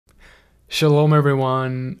Shalom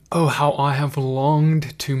everyone. Oh, how I have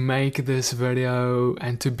longed to make this video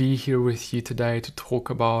and to be here with you today to talk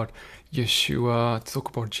about Yeshua, to talk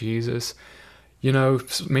about Jesus. You know,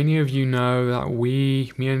 many of you know that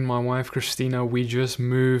me and my wife Christina, we just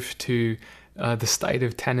moved to the state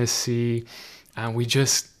of Tennessee, and we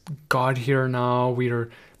just got here now.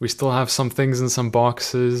 We still have some things in some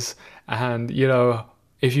boxes, and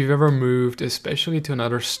if you've ever moved, especially to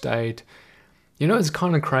another state, it's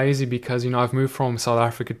kind of crazy because, I've moved from South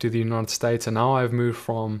Africa to the United States, and now I've moved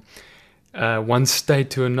from one state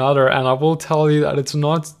to another. And I will tell you that it's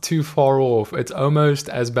not too far off. It's almost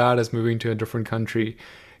as bad as moving to a different country,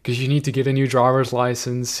 because you need to get a new driver's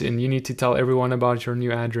license and you need to tell everyone about your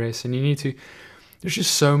new address, and there's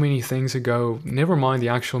just so many things to go, never mind the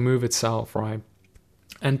actual move itself, right?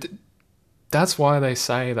 And that's why they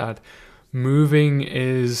say that moving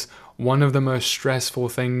is one of the most stressful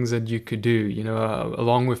things that you could do,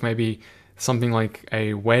 along with maybe something like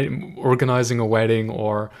organizing a wedding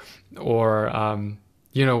or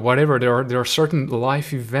whatever. There are certain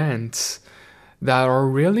life events that are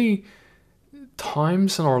really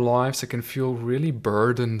times in our lives that can feel really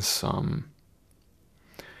burdensome.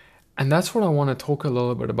 And that's what I want to talk a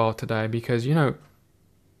little bit about today, because,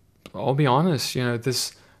 I'll be honest,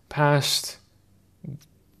 this past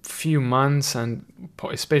few months, and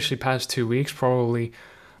especially past 2 weeks, probably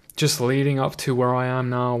just leading up to where I am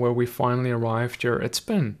now, where we finally arrived here, it's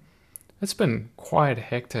been quite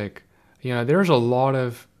hectic. There's a lot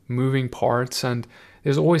of moving parts, and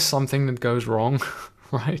there's always something that goes wrong,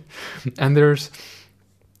 right? And there's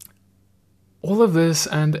all of this,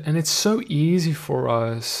 and it's so easy for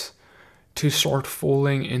us to start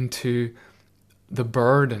falling into the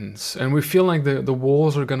burdens, and we feel like the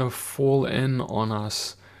walls are gonna fall in on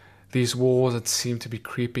us, these walls that seem to be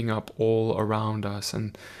creeping up all around us.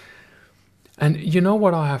 And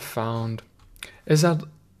what I have found is that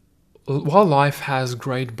while life has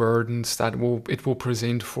great burdens that it will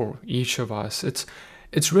present for each of us,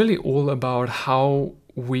 it's really all about how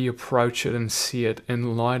we approach it and see it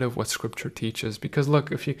in light of what Scripture teaches. Because look,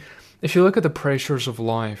 if you look at the pressures of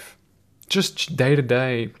life, just day to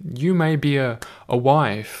day, you may be a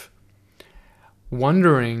wife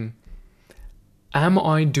wondering, am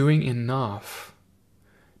I doing enough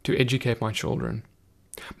to educate my children?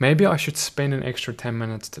 Maybe I should spend an extra 10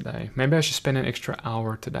 minutes today. Maybe I should spend an extra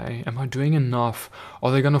hour today. Am I doing enough?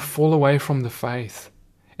 Are they going to fall away from the faith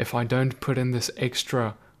if I don't put in this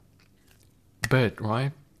extra bit,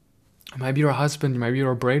 right? Maybe you're a husband, maybe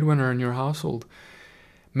you're a breadwinner in your household.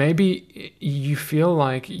 Maybe you feel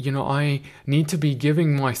like, I need to be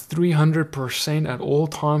giving my 300% at all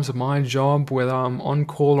times of my job, whether I'm on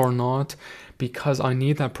call or not, because I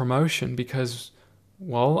need that promotion, because,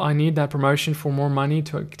 well, I need that promotion for more money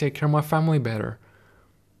to take care of my family better,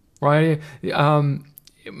 right?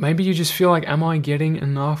 Maybe you just feel like, am I getting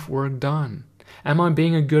enough work done? Am I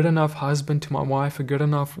being a good enough husband to my wife, a good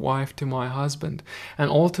enough wife to my husband? And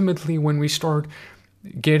ultimately, when we start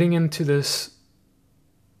getting into this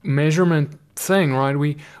measurement thing, right,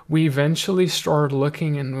 we eventually start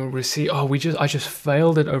looking and we see, I just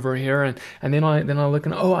failed it over here, and then I look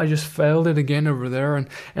and I just failed it again over there, and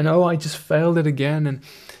I just failed it again,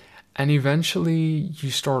 and eventually you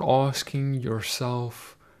start asking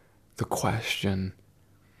yourself the question,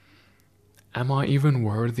 am I even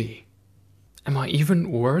worthy? Am I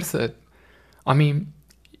even worth it? I mean,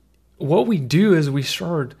 what we do is we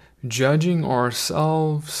start judging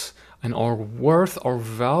ourselves and our worth, our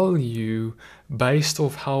value, based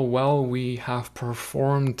off how well we have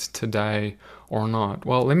performed today or not.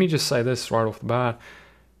 Well, let me just say this right off the bat.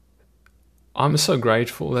 I'm so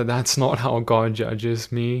grateful that that's not how God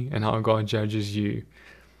judges me and how God judges you.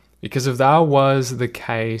 Because if that was the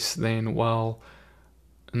case, then, well,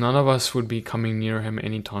 none of us would be coming near Him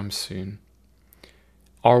anytime soon.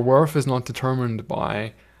 Our worth is not determined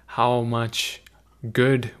by how much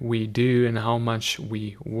good we do and how much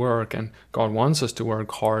we work, and God wants us to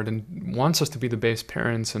work hard and wants us to be the best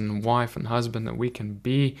parents and wife and husband that we can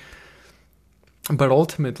be, but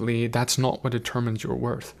ultimately that's not what determines your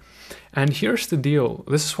worth. And here's the deal,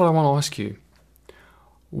 this is what I want to ask you: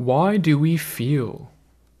 why do we feel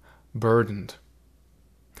burdened?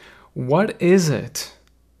 What is it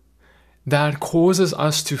that causes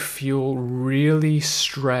us to feel really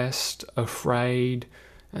stressed, afraid,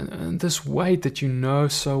 and this weight that you know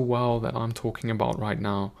so well that I'm talking about right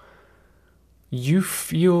now? You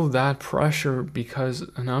feel that pressure because,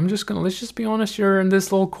 and let's just be honest here in this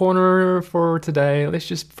little corner for today. Let's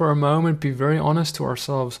just for a moment be very honest to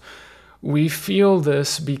ourselves. We feel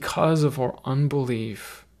this because of our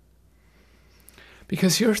unbelief.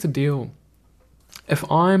 Because here's the deal. If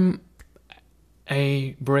I'm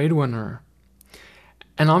a breadwinner.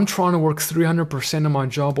 And I'm trying to work 300% of my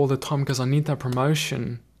job all the time because I need that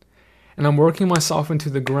promotion. And I'm working myself into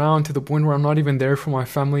the ground to the point where I'm not even there for my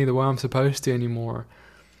family the way I'm supposed to anymore.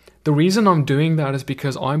 The reason I'm doing that is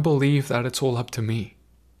because I believe that it's all up to me.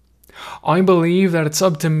 I believe that it's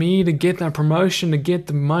up to me to get that promotion, to get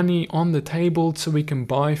the money on the table so we can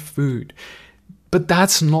buy food. But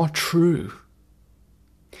that's not true.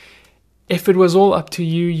 If it was all up to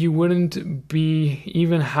you, you wouldn't be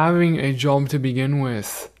even having a job to begin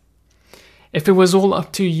with. If it was all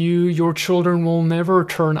up to you, your children will never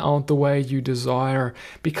turn out the way you desire,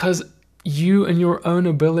 because you and your own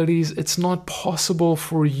abilities, it's not possible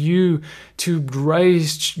for you to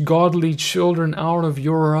raise godly children out of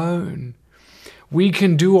your own. We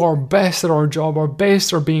can do our best at our job, our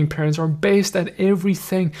best at being parents, our best at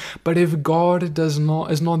everything. But if God is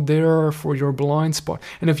not there for your blind spot,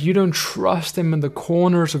 and if you don't trust Him in the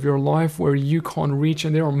corners of your life where you can't reach,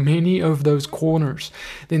 and there are many of those corners,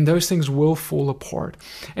 then those things will fall apart.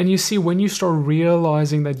 And you see, when you start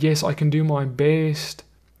realizing that, yes, I can do my best,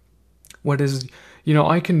 I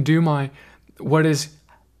can do what is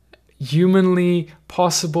humanly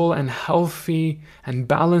possible and healthy and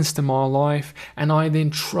balanced in my life, and I then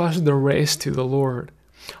trust the rest to the Lord.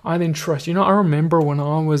 I then trust. I remember when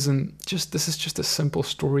I was this is just a simple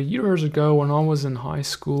story, years ago when I was in high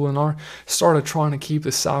school and I started trying to keep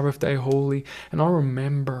the Sabbath day holy, and I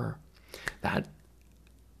remember that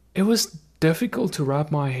it was difficult to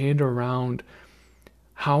wrap my head around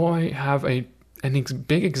how I have a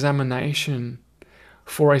big examination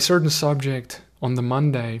for a certain subject on the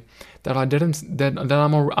Monday that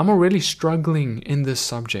I'm already struggling in this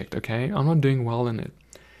subject, okay? I'm not doing well in it.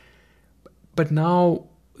 But now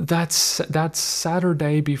that's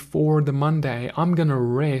Saturday before the Monday, I'm going to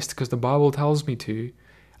rest because the Bible tells me to.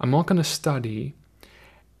 I'm not going to study,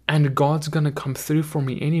 and God's going to come through for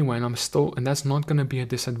me anyway, and that's not going to be a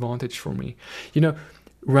disadvantage for me.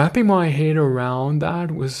 Wrapping my head around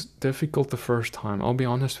that was difficult the first time, I'll be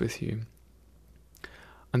honest with you.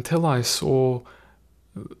 Until I saw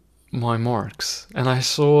my marks, and I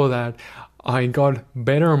saw that I got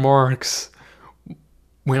better marks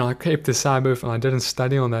when I kept the Sabbath and I didn't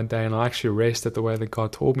study on that day and I actually rested the way that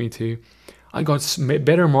God told me to. I got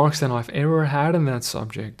better marks than I've ever had in that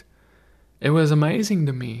subject. It was amazing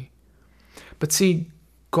to me. But see,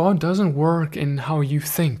 God doesn't work in how you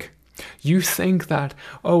think. You think that,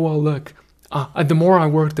 oh well, look, the more I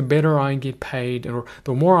work, the better I get paid, or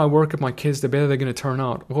the more I work with my kids, the better they're going to turn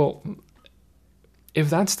out. Well, if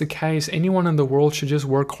that's the case, anyone in the world should just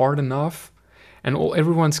work hard enough, and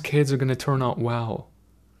everyone's kids are going to turn out well.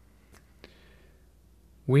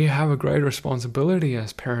 We have a great responsibility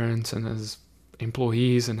as parents and as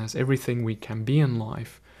employees and as everything we can be in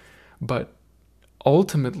life. But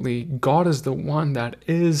ultimately, God is the one that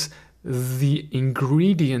is the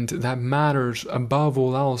ingredient that matters above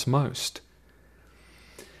all else most.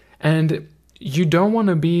 And you don't want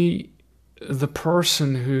to be the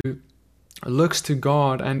person who looks to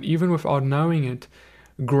God and, even without knowing it,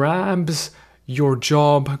 grabs your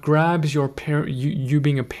job, grabs your you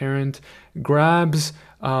being a parent, grabs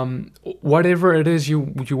whatever it is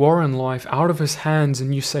you are in life out of His hands,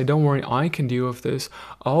 and you say, don't worry, I can deal with this,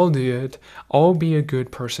 I'll do it, I'll be a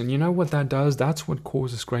good person. You know what that does? That's what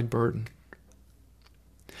causes great burden.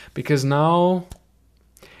 Because now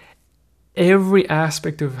every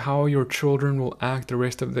aspect of how your children will act the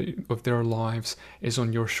rest of their lives is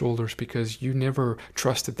on your shoulders, because you never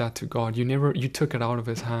trusted that to God. You took it out of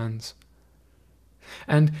His hands.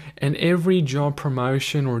 And every job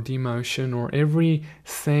promotion or demotion or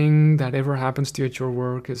everything that ever happens to you at your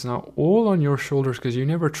work is now all on your shoulders, because you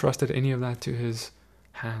never trusted any of that to His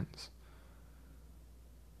hands.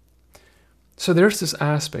 So there's this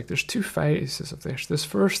aspect, there's two phases of this. This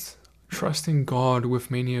first, trusting God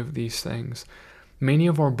with many of these things, many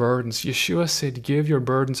of our burdens. Yeshua said, give your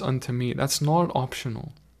burdens unto me. That's not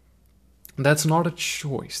optional. That's not a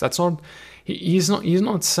choice. He's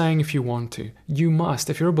not saying if you want to. You must.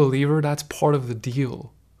 If you're a believer, that's part of the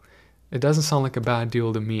deal. It doesn't sound like a bad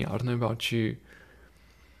deal to me. I don't know about you.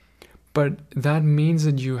 But that means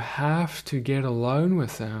that you have to get alone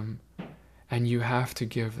with Him, and you have to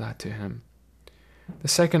give that to Him. The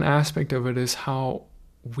second aspect of it is how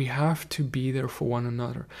we have to be there for one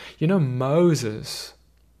another. Moses,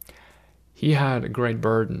 he had a great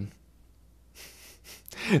burden.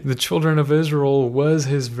 The children of Israel was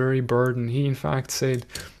his very burden. He in fact said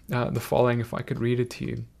the following, if I could read it to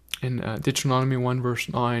you. In Deuteronomy 1 verse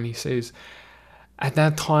 9, he says, at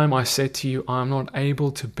that time I said to you, I am not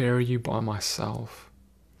able to bear you by myself.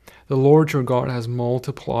 The Lord your God has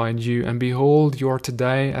multiplied you, and behold, you are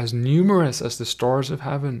today as numerous as the stars of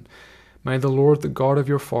heaven. May the Lord, the God of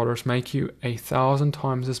your fathers, make you 1,000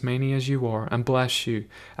 times as many as you are, and bless you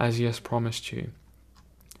as he has promised you.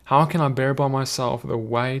 How can I bear by myself the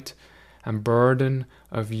weight and burden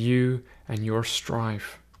of you and your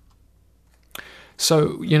strife?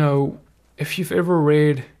 So, if you've ever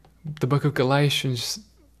read the book of Galatians,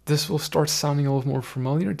 this will start sounding a little more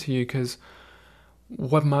familiar to you, because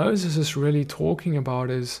what Moses is really talking about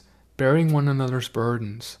is bearing one another's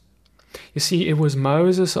burdens. You see, it was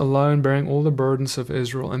Moses alone bearing all the burdens of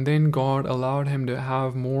Israel, and then God allowed him to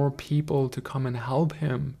have more people to come and help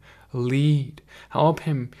him lead, help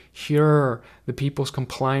him hear the people's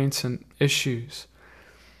complaints and issues.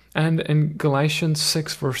 And in Galatians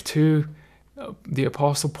 6 verse 2, the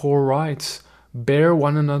Apostle Paul writes, bear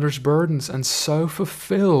one another's burdens and so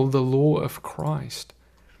fulfill the law of Christ.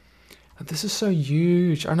 And this is so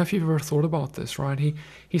huge. I don't know if you've ever thought about this, right?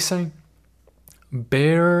 He's saying,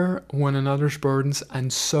 bear one another's burdens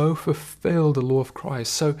and so fulfill the law of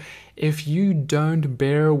Christ. So if you don't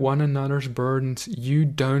bear one another's burdens, you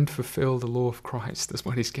don't fulfill the law of Christ. That's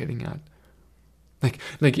what he's getting at.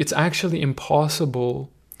 Like it's actually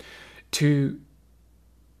impossible to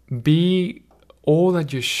be all that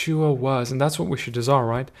Yeshua was, and that's what we should desire,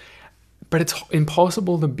 right? But it's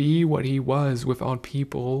impossible to be what he was without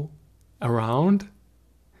people around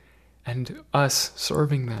and us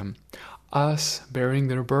serving them, us bearing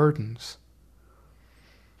their burdens.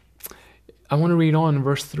 I want to read on in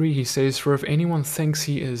verse 3. He says, for if anyone thinks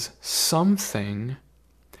he is something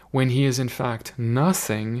when he is in fact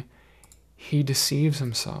nothing, he deceives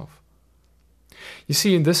himself. You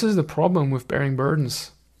see, this is the problem with bearing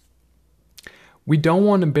burdens. We don't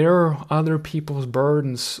want to bear other people's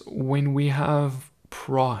burdens when we have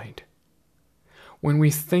pride, when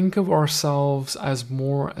we think of ourselves as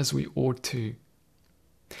more as we ought to.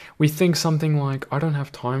 We think something like, I don't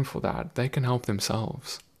have time for that. They can help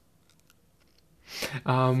themselves.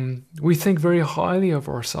 We think very highly of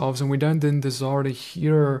ourselves, and we don't then desire to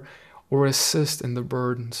hear or assist in the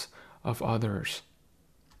burdens of others.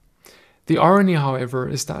 The irony, however,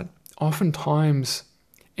 is that oftentimes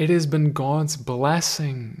it has been God's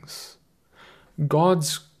blessings,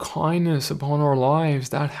 God's kindness upon our lives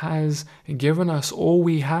that has given us all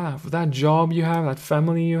we have. That job you have, that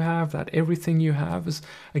family you have, that everything you have is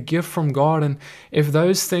a gift from God. And if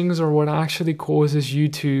those things are what actually causes you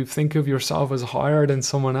to think of yourself as higher than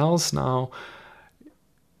someone else now,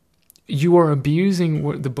 you are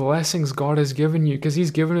abusing the blessings God has given you, because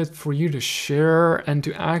he's given it for you to share and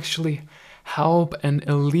to actually help and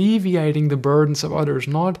alleviating the burdens of others,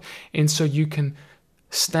 not in so you can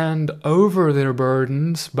stand over their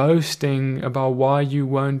burdens, boasting about why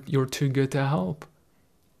you're too good to help.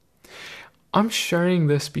 I'm sharing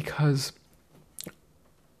this because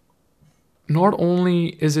not only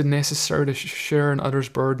is it necessary to share in others'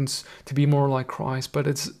 burdens to be more like Christ, but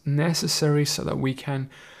it's necessary so that we can.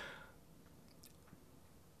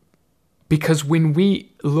 Because when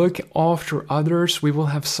we look after others, we will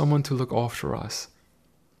have someone to look after us.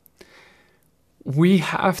 We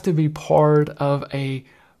have to be part of a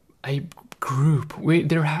group.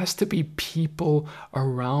 There has to be people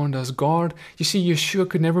around us. God, you see, Yeshua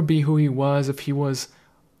could never be who he was if he was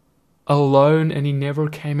alone and he never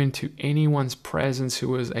came into anyone's presence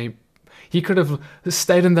he could have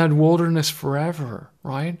stayed in that wilderness forever,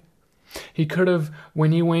 right? He could have,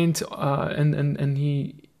 when he went and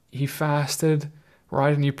he fasted,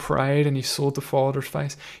 right, and he prayed and he sought the Father's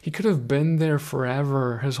face, he could have been there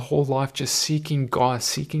forever, his whole life, just seeking God,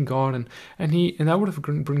 and that would have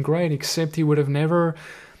been great, except it would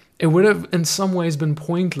have in some ways been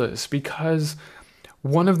pointless, because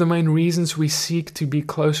one of the main reasons we seek to be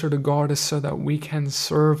closer to God is so that we can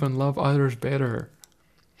serve and love others better.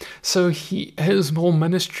 So his whole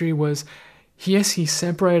ministry was, yes, he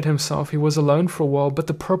separated himself, he was alone for a while, but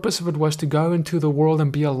the purpose of it was to go into the world and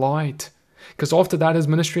be a light. Because after that, his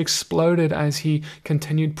ministry exploded as he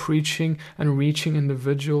continued preaching and reaching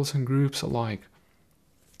individuals and groups alike.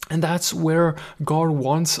 And that's where God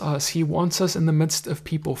wants us. He wants us in the midst of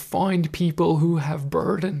people. Find people who have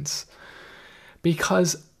burdens.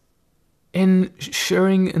 Because in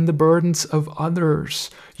sharing in the burdens of others,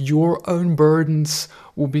 your own burdens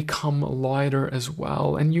will become lighter as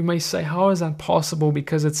well. And you may say, how is that possible?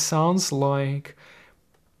 Because it sounds like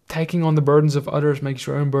taking on the burdens of others makes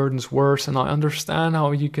your own burdens worse. And I understand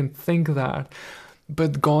how you can think that.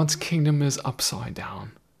 But God's kingdom is upside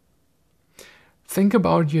down. Think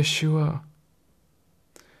about Yeshua.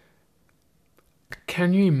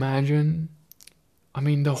 Can you imagine?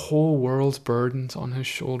 The whole world's burdens on his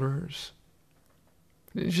shoulders.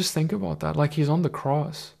 Just think about that. Like, he's on the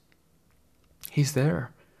cross. He's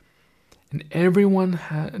there. And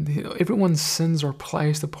everyone's sins are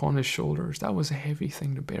placed upon his shoulders. That was a heavy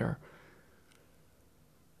thing to bear.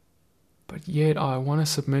 But yet I want to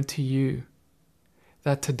submit to you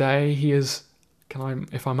that today he is,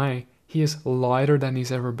 if I may, he is lighter than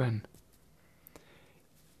he's ever been.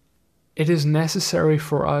 It is necessary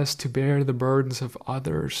for us to bear the burdens of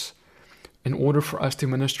others in order for us to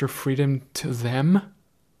minister freedom to them.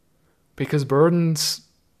 Because burdens,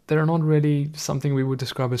 they're not really something we would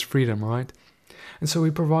describe as freedom, right? And so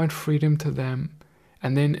we provide freedom to them.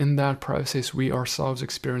 And then in that process, we ourselves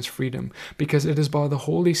experience freedom. Because it is by the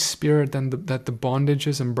Holy Spirit that the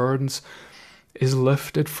bondages and burdens is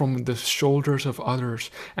lifted from the shoulders of others.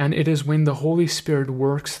 And it is when the Holy Spirit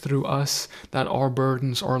works through us that our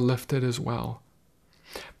burdens are lifted as well.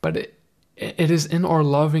 But it is in our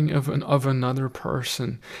loving of another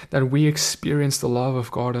person that we experience the love of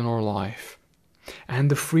God in our life and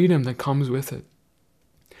the freedom that comes with it.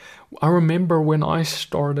 I remember when I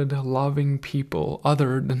started loving people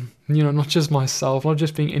other than, not just myself, not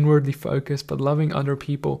just being inwardly focused, but loving other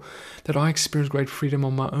people, that I experienced great freedom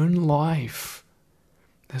on my own life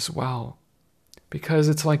as well. Because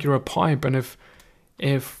it's like you're a pipe, and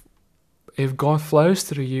if God flows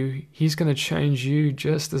through you, he's going to change you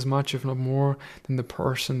just as much, if not more, than the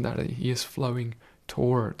person that he is flowing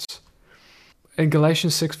towards. In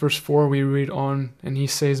Galatians 6 verse 4 we read on, and he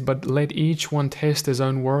says, "But let each one test his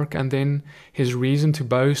own work, and then his reason to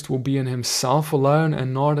boast will be in himself alone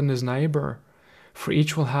and not in his neighbor, for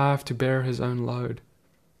each will have to bear his own load."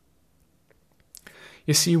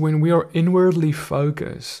 You see, when we are inwardly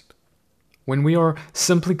focused, when we are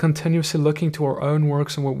simply continuously looking to our own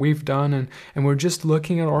works and what we've done, and we're just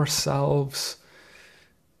looking at ourselves,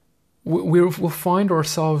 we'll find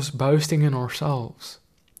ourselves boasting in ourselves.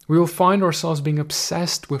 We will find ourselves being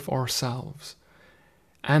obsessed with ourselves.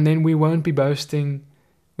 And then we won't be boasting,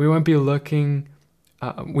 we won't be looking,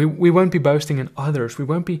 we won't be boasting in others. We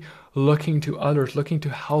won't be looking to others, looking to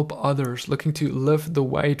help others, looking to lift the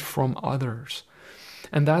weight from others.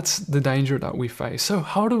 And that's the danger that we face. So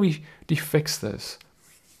how do we fix this?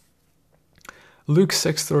 Luke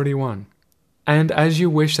 6:31. "And as you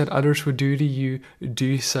wish that others would do to you,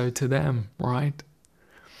 do so to them," right?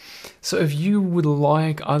 So if you would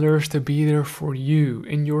like others to be there for you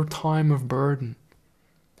in your time of burden,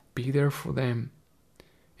 be there for them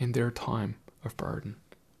in their time of burden.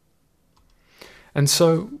 And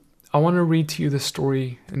so I want to read to you the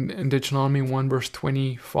story in Deuteronomy 1 verse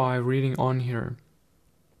 25, reading on here.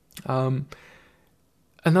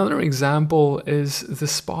 Another example is the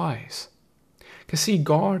spies. Because see,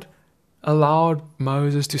 God allowed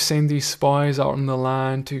Moses to send these spies out in the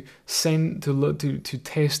land to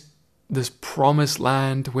test this promised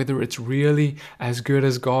land, whether it's really as good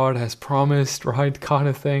as God has promised, right, kind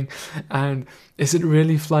of thing. And is it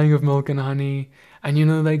really flowing with milk and honey?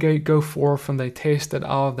 And they go forth and they test it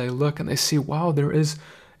out, they look and they see, wow,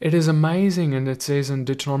 it is amazing. And it says in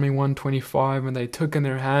Deuteronomy 1:25, "And they took in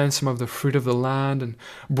their hands some of the fruit of the land and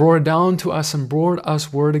brought it down to us and brought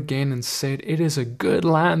us word again and said, it is a good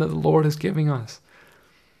land that the Lord is giving us."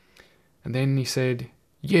 And then he said,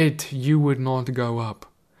 "Yet you would not go up,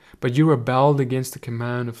 but you rebelled against the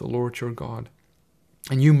command of the Lord your God.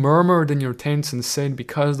 And you murmured in your tents and said,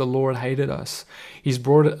 because the Lord hated us, he's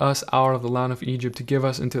brought us out of the land of Egypt to give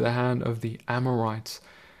us into the hand of the Amorites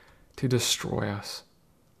to destroy us."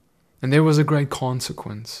 And there was a great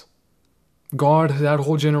consequence. God, that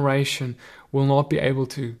whole generation, will not be able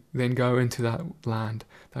to then go into that land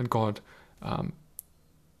that God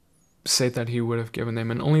said that he would have given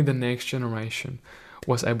them. And only the next generation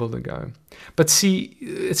was able to go. But see,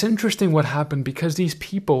 it's interesting what happened, because these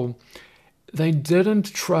people, they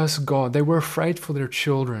didn't trust God. They were afraid for their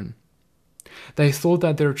children. They thought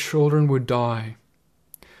that their children would die.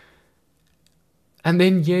 And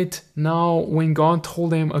then yet now when God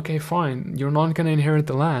told them, okay, fine, you're not going to inherit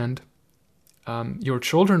the land. Your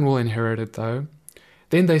children will inherit it though.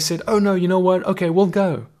 Then they said, oh no, you know what? Okay, we'll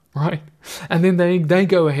go, right? And then they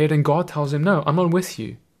go ahead and God tells them, no, I'm not with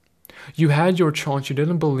you. You had your chance, you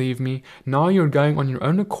didn't believe me. Now you're going on your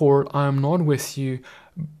own accord. I am not with you.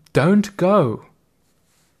 Don't go.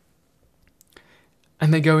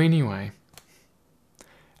 And they go anyway.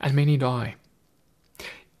 And many die.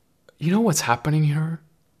 You know what's happening here?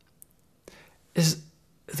 Is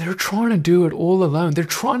they're trying to do it all alone. They're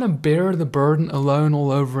trying to bear the burden alone all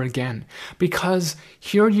over again. Because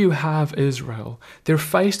here you have Israel. They're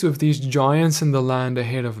faced with these giants in the land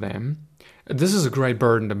ahead of them. This is a great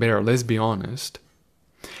burden to bear, let's be honest.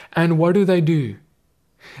 And what do?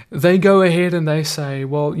 They go ahead and they say,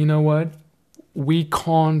 well, you know what? we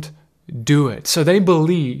can't do it. So they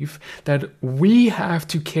believe that we have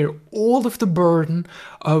to carry all of the burden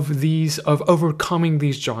of overcoming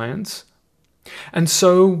these giants. And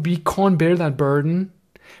so we can't bear that burden,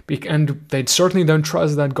 and they certainly don't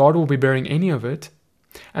trust that God will be bearing any of it.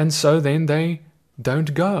 And so then they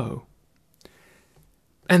don't go.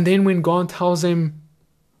 And then when God tells them,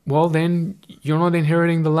 well, then you're not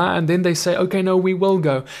inheriting the land, then they say, okay, no, we will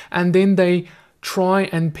go. And then they try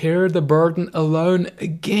and bear the burden alone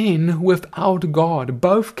again without God.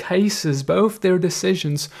 Both cases, both their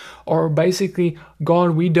decisions are basically,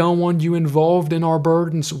 God, we don't want you involved in our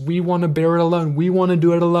burdens. We want to bear it alone. We want to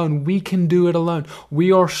do it alone. We can do it alone.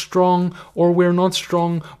 We are strong or we're not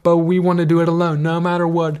strong, but we want to do it alone. No matter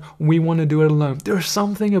what, we want to do it alone. There's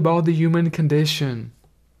something about the human condition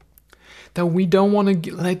that we don't want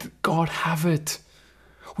to let God have it.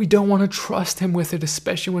 We don't want to trust Him with it,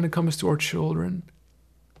 especially when it comes to our children.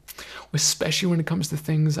 Especially when it comes to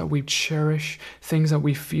things that we cherish, things that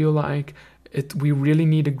we feel like we really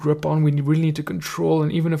need a grip on, we really need to control.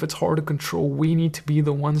 And even if it's hard to control, we need to be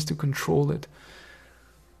the ones to control it.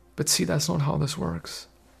 But see, that's not how this works.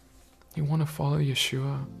 You want to follow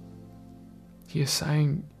Yeshua. He is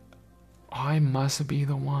saying, I must be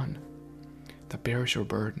the one that bears your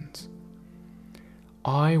burdens.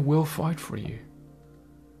 I will fight for you.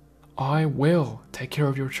 I will take care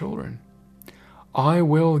of your children. I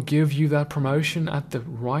will give you that promotion at the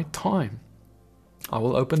right time. I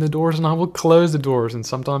will open the doors and I will close the doors. And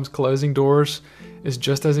sometimes closing doors is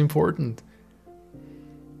just as important.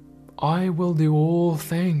 I will do all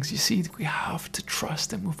things. You see, we have to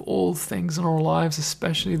trust Him with all things in our lives,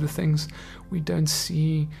 especially the things we don't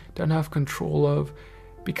see, don't have control of.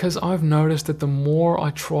 Because I've noticed that the more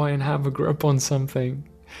I try and have a grip on something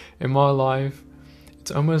in my life,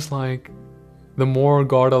 it's almost like the more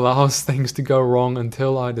God allows things to go wrong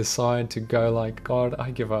until I decide to go like, God,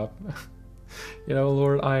 I give up.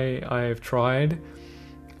 Lord, I've tried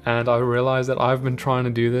and I realize that I've been trying to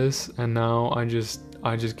do this and now I just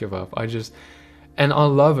give up. And I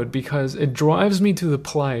love it because it drives me to the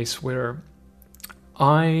place where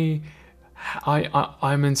I'm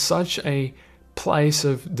in such a place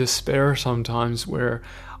of despair sometimes where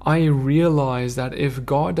I realize that if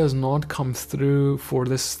God does not come through for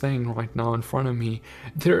this thing right now in front of me,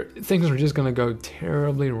 things are just going to go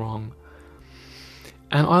terribly wrong.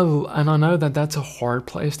 And I know that that's a hard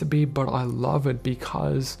place to be, but I love it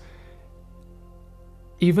because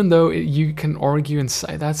even though you can argue and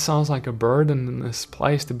say that sounds like a burden in this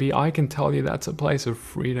place to be, I can tell you that's a place of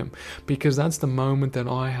freedom because that's the moment that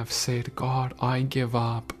I have said, God, I give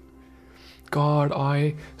up. God,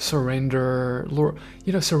 I surrender. Lord,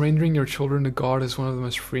 surrendering your children to God is one of the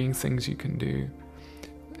most freeing things you can do.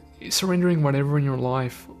 Surrendering whatever in your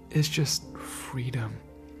life is just freedom.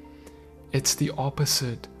 It's the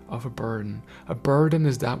opposite of a burden. A burden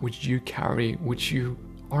is that which you carry, which you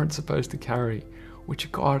aren't supposed to carry,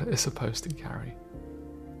 which God is supposed to carry.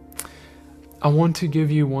 I want to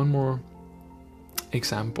give you one more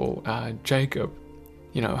example. Jacob,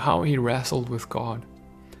 how he wrestled with God.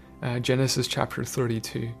 Genesis chapter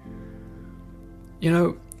 32.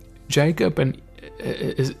 Jacob and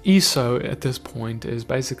Esau at this point is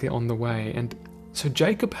basically on the way. And so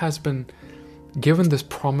Jacob has been given this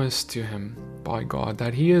promise to him by God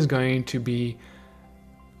that he is going to be,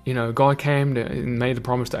 God came and made the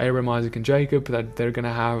promise to Abraham, Isaac, and Jacob that they're going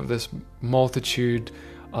to have this multitude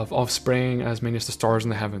of offspring as many as the stars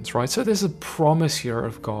in the heavens, right? So there's a promise here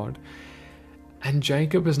of God. And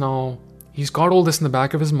Jacob is now, he's got all this in the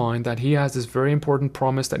back of his mind that he has this very important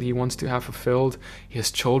promise that he wants to have fulfilled. His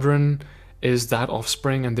children is that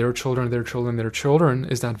offspring, and their children, their children, their children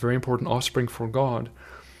is that very important offspring for God.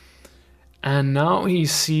 And now he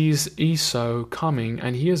sees Esau coming,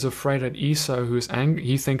 and he is afraid that Esau, who is angry,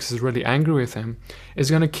 he thinks is really angry with him, is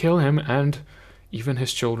going to kill him and even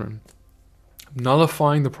his children,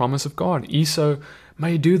 nullifying the promise of God. Esau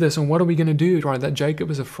may do this, and what are we going to do? Right? That Jacob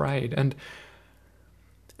is afraid, and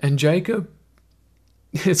Jacob,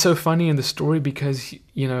 it's so funny in the story because,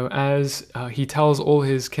 as he tells all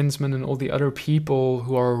his kinsmen and all the other people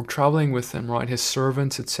who are traveling with him, right, his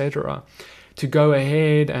servants, etc., to go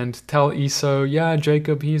ahead and tell Esau, yeah,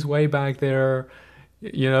 Jacob, he's way back there,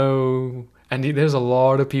 and there's a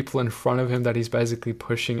lot of people in front of him that he's basically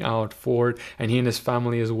pushing out forward, and he and his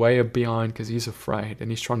family is way up behind because he's afraid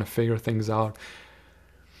and he's trying to figure things out.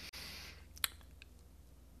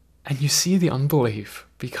 And you see the unbelief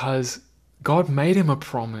because God made him a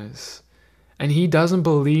promise, and he doesn't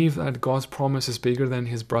believe that God's promise is bigger than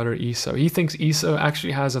his brother Esau. He thinks Esau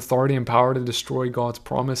actually has authority and power to destroy God's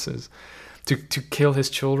promises, to kill his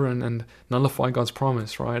children and nullify God's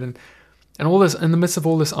promise, right? And And all this, in the midst of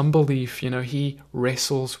all this unbelief, he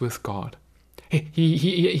wrestles with God.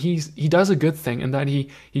 He does a good thing in that he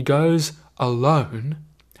goes alone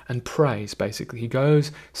and prays, basically. He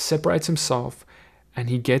goes, separates himself, and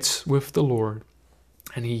he gets with the Lord.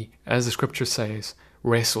 And he, as the scripture says,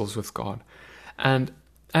 wrestles with God. And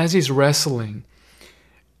as he's wrestling,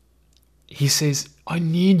 he says, I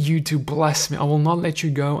need you to bless me. I will not let you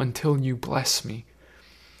go until you bless me.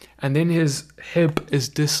 And then his hip is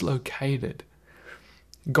dislocated.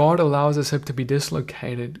 God allows his hip to be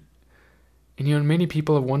dislocated. And many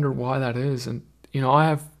people have wondered why that is. And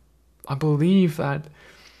I believe that,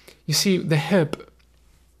 you see, the hip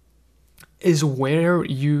is where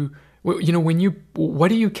what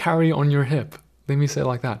do you carry on your hip? Let me say it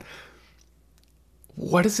like that.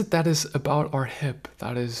 What is it that is about our hip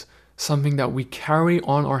that is something that we carry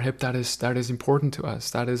on our hip that is important to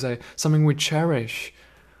us, that is something we cherish?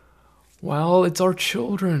 Well, it's our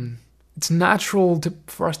children. It's natural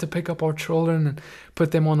for us to pick up our children and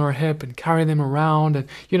put them on our hip and carry them around. And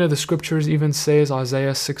the scriptures even says,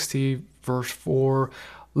 Isaiah 60 verse 4,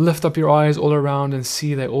 lift up your eyes all around and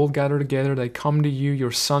see, they all gather together, they come to you,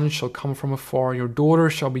 your son shall come from afar, your daughter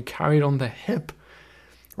shall be carried on the hip.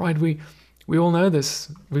 Right? We all know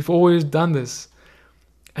this. We've always done this.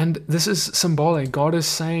 And this is symbolic. God is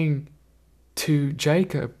saying to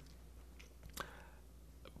Jacob,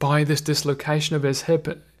 by this dislocation of his hip,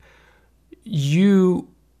 you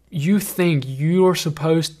think you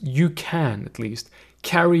can at least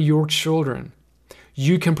carry your children.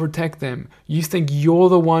 You can protect them. You think you're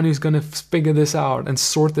the one who's going to figure this out and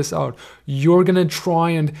sort this out. You're going to try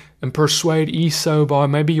and persuade Esau by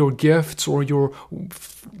maybe your gifts or your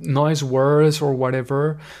nice words or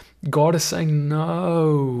whatever. God is saying,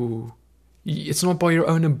 no. It's not by your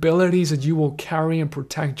own abilities that you will carry and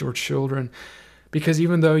protect your children. Because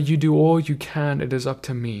even though you do all you can, it is up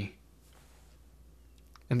to me.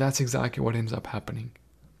 And that's exactly what ends up happening.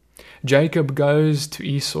 Jacob goes to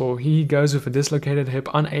Esau. He goes with a dislocated hip,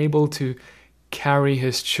 unable to carry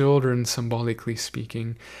his children, symbolically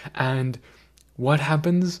speaking. And what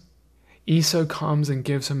happens? Esau comes and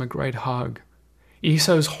gives him a great hug.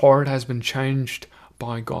 Esau's heart has been changed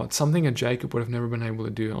by God, something that Jacob would have never been able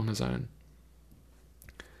to do on his own.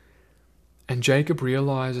 And Jacob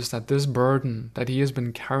realizes that this burden that he has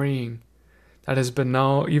been carrying, that has been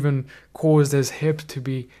now even caused his hip to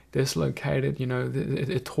be dislocated,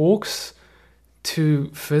 it talks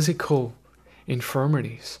to physical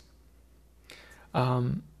infirmities.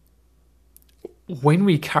 When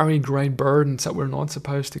we carry great burdens that we're not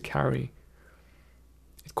supposed to carry,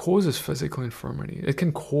 it causes physical infirmity. It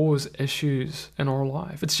can cause issues in our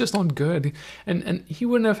life. It's just not good. And he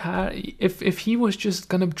wouldn't have had, if he was just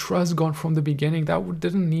going to trust God from the beginning, that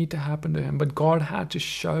didn't need to happen to him. But God had to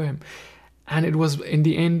show him. And it was, in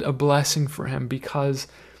the end, a blessing for him because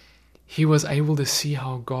he was able to see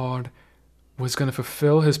how God was going to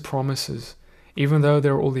fulfill his promises, even though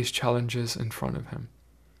there were all these challenges in front of him.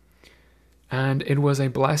 And it was a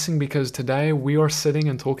blessing because today we are sitting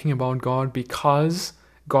and talking about God because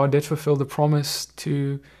God did fulfill the promise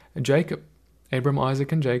to Jacob, Abram,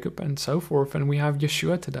 Isaac, and Jacob, and so forth. And we have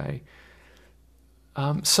Yeshua today.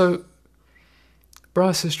 So,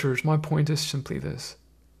 brothers and sisters, my point is simply this.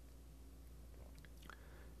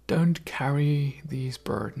 Don't carry these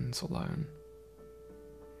burdens alone.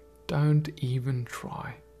 Don't even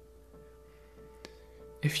try.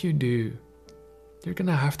 If you do, you're going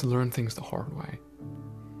to have to learn things the hard way.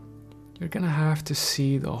 You're going to have to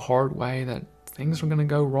see the hard way that things are going to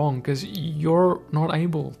go wrong because you're not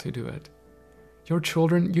able to do it. Your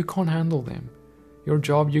children, you can't handle them. Your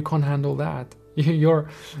job, you can't handle that. Your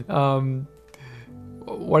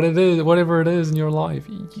whatever it is in your life,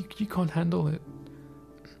 you can't handle it.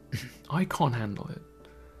 I can't handle it.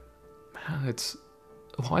 Man,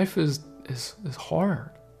 life is hard.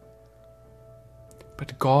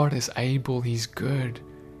 But God is able, He's good,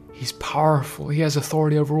 He's powerful, He has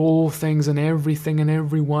authority over all things and everything and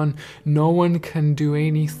everyone. No one can do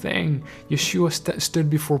anything. Yeshua stood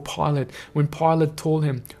before Pilate when Pilate told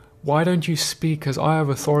him, why don't you speak, because I have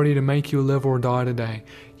authority to make you live or die today.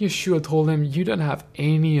 Yeshua told him, you don't have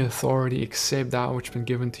any authority except that which has been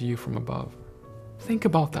given to you from above. Think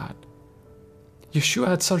about that. Yeshua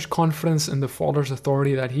had such confidence in the Father's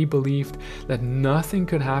authority that he believed that nothing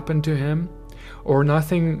could happen to him or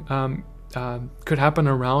nothing could happen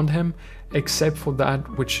around him except for that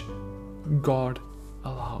which God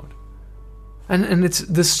allowed. And it's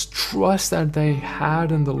this trust that they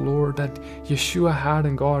had in the Lord, that Yeshua had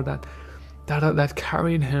in God, that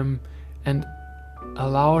carried him and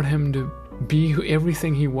allowed him to be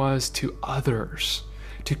everything he was to others,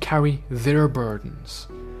 to carry their burdens,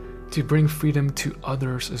 to bring freedom to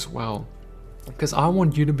others as well. Because I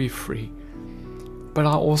want you to be free, but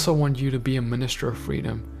I also want you to be a minister of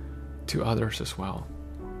freedom to others as well.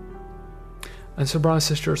 And so, brothers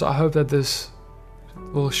and sisters, I hope that this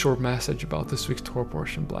little short message about this week's Torah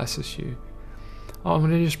portion blesses you. I'm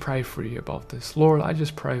going to just pray for you about this. Lord, I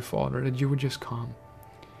just pray, Father, that you would just come.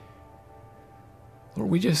 Lord,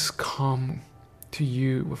 we just come to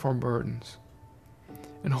you with our burdens.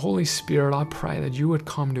 And Holy Spirit, I pray that you would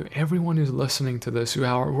come to everyone who's listening to this, who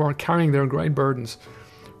are carrying their great burdens.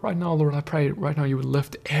 Right now, Lord, I pray right now you would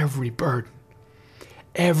lift every burden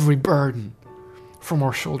from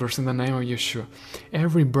our shoulders in the name of Yeshua.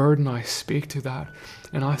 Every burden, I speak to that.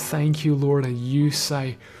 And I thank you, Lord, that you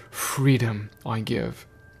say, freedom I give.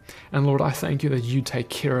 And Lord, I thank you that you take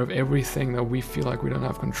care of everything that we feel like we don't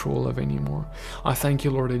have control of anymore. I thank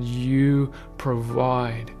you, Lord, that you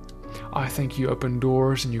provide. I think you open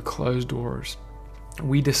doors and you close doors.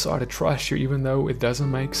 We decide to trust you even though it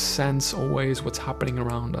doesn't make sense always what's happening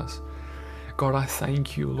around us. God, I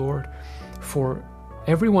thank you, Lord, for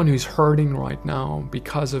everyone who's hurting right now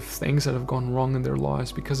because of things that have gone wrong in their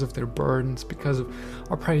lives, because of their burdens,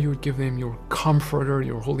 I pray you would give them your comforter,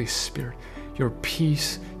 your Holy Spirit, your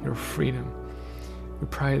peace, your freedom. We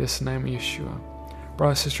pray this in the name of Yeshua.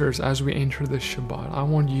 Brothers and sisters, as we enter this Shabbat, I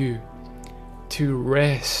want you to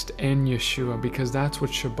rest in Yeshua, because that's what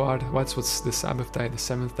Shabbat, that's what the Sabbath day, the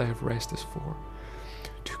seventh day of rest is for.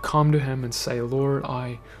 To come to him and say, Lord,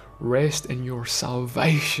 I rest in your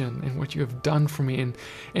salvation and what you have done for me,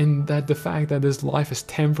 and that the fact that this life is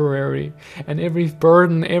temporary and every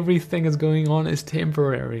burden, everything that's going on is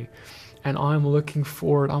temporary. And I'm looking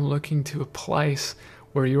forward, I'm looking to a place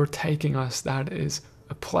where you're taking us that is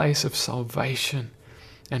a place of salvation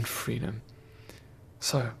and freedom.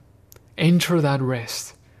 So enter that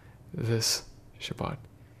rest this Shabbat.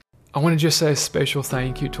 I want to just say a special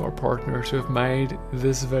thank you to our partners who have made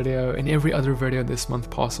this video and every other video this month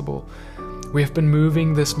possible. We have been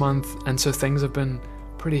moving this month, and so things have been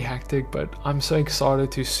pretty hectic, but I'm so excited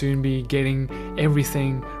to soon be getting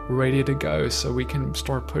everything ready to go so we can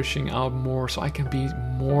start pushing out more, so I can be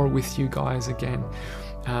more with you guys again.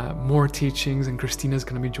 More teachings, and Christina's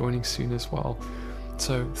going to be joining soon as well.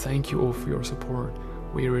 So thank you all for your support.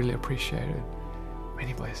 We really appreciate it.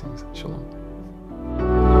 Many blessings. Shalom.